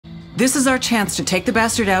This is our chance to take the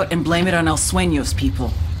bastard out and blame it on El Sueño's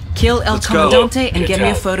people. Kill El Let's go. Comandante and Get get me a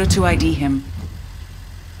out. photo to ID him.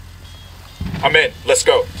 I'm in. Let's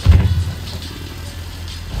go.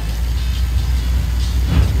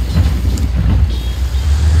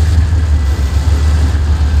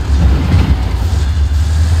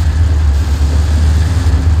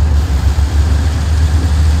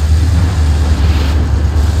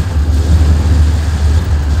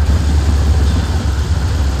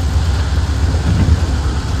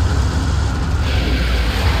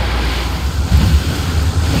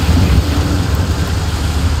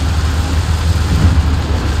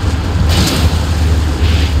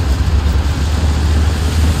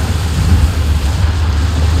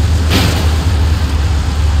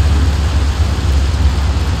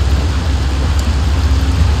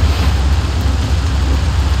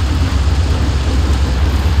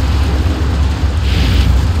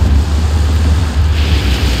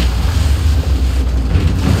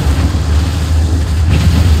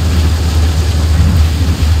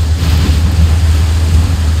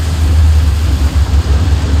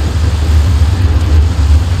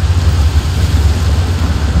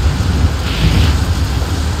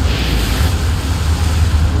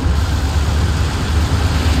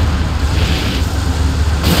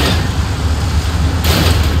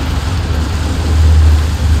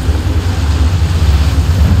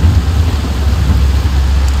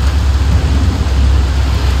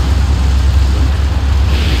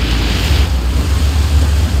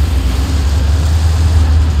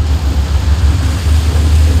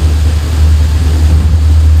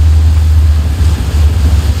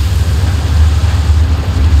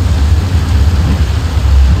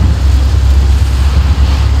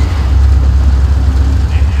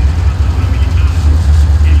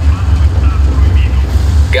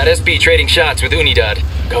 Got SB trading shots with Unidad.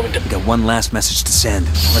 We got one last message to send.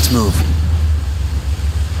 Let's move.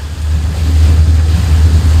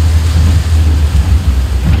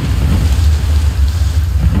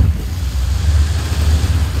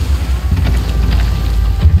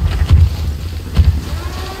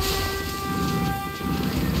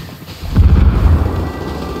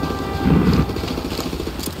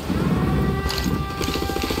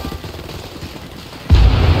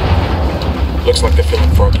 Looks like they're feeling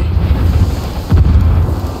froggy.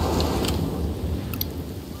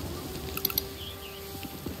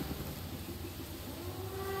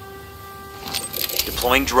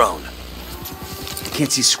 Deploying drone. I can't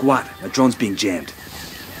see squat. My drone's being jammed.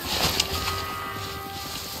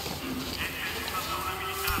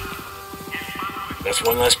 That's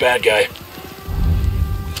one less bad guy.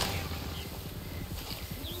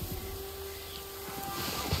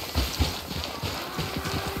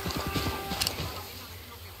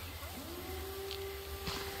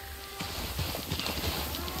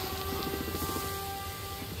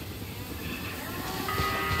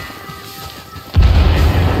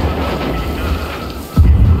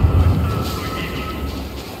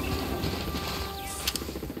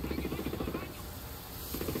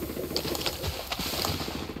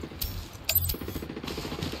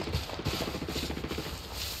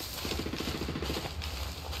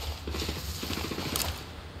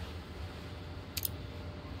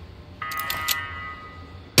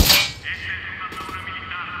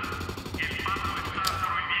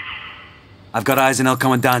 I've got eyes on El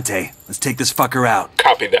Comandante. Let's take this fucker out.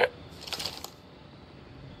 Copy that.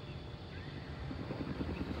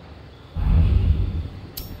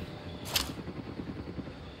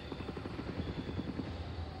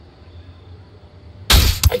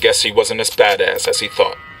 I guess he wasn't as badass as he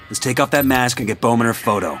thought. Let's take off that mask and get Bowman her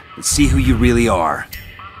photo. Let's see who you really are.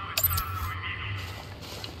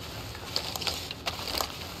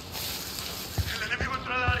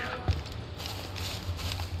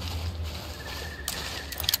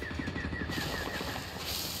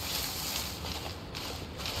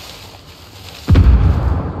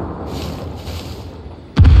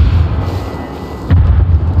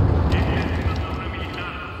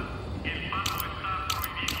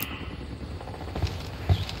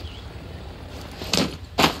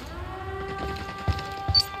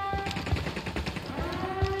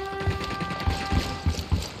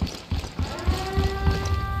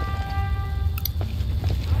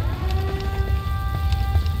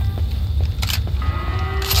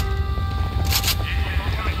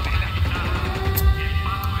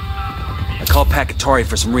 Call Pacatari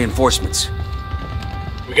for some reinforcements.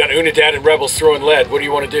 We got Unidad and rebels throwing lead. What do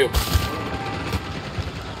you want to do?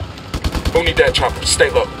 Unidad chopper,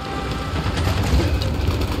 stay low.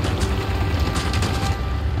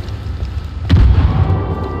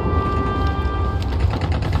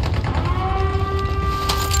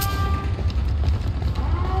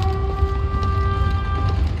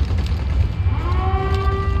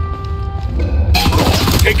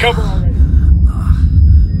 cover already.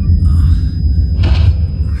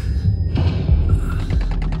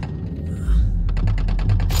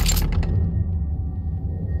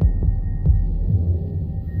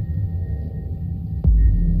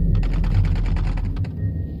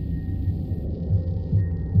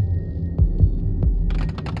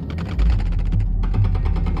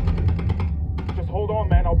 Just hold on,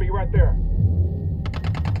 man. I'll be right there.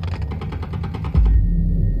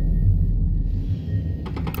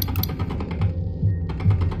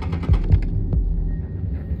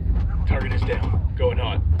 Target is down. Going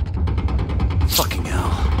on. Fucking hell.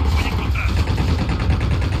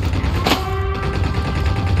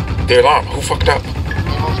 The alarm. Who fucked up?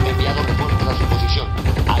 Hemos enviado refuerzos a su posición.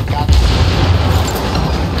 Acá.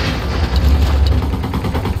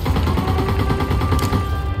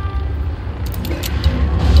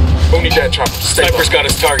 Unidad chopper. Sniper's got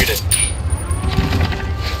us targeted.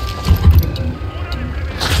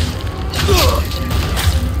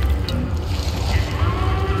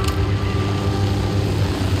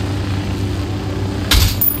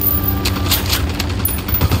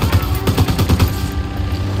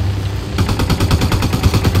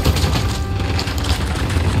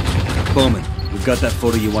 Bowman, we've got that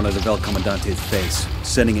photo you wanted of El Comandante's face.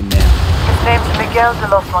 Sending it now. His name's Miguel de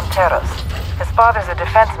los Monteros. His father's a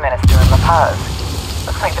defense minister in La Paz.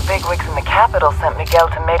 Looks like the bigwigs in the capital sent Miguel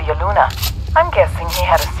to Media Luna. I'm guessing he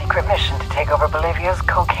had a secret mission to take over Bolivia's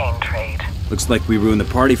cocaine trade. Looks like we ruined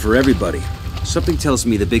the party for everybody. Something tells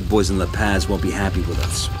me the big boys in La Paz won't be happy with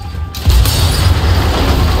us.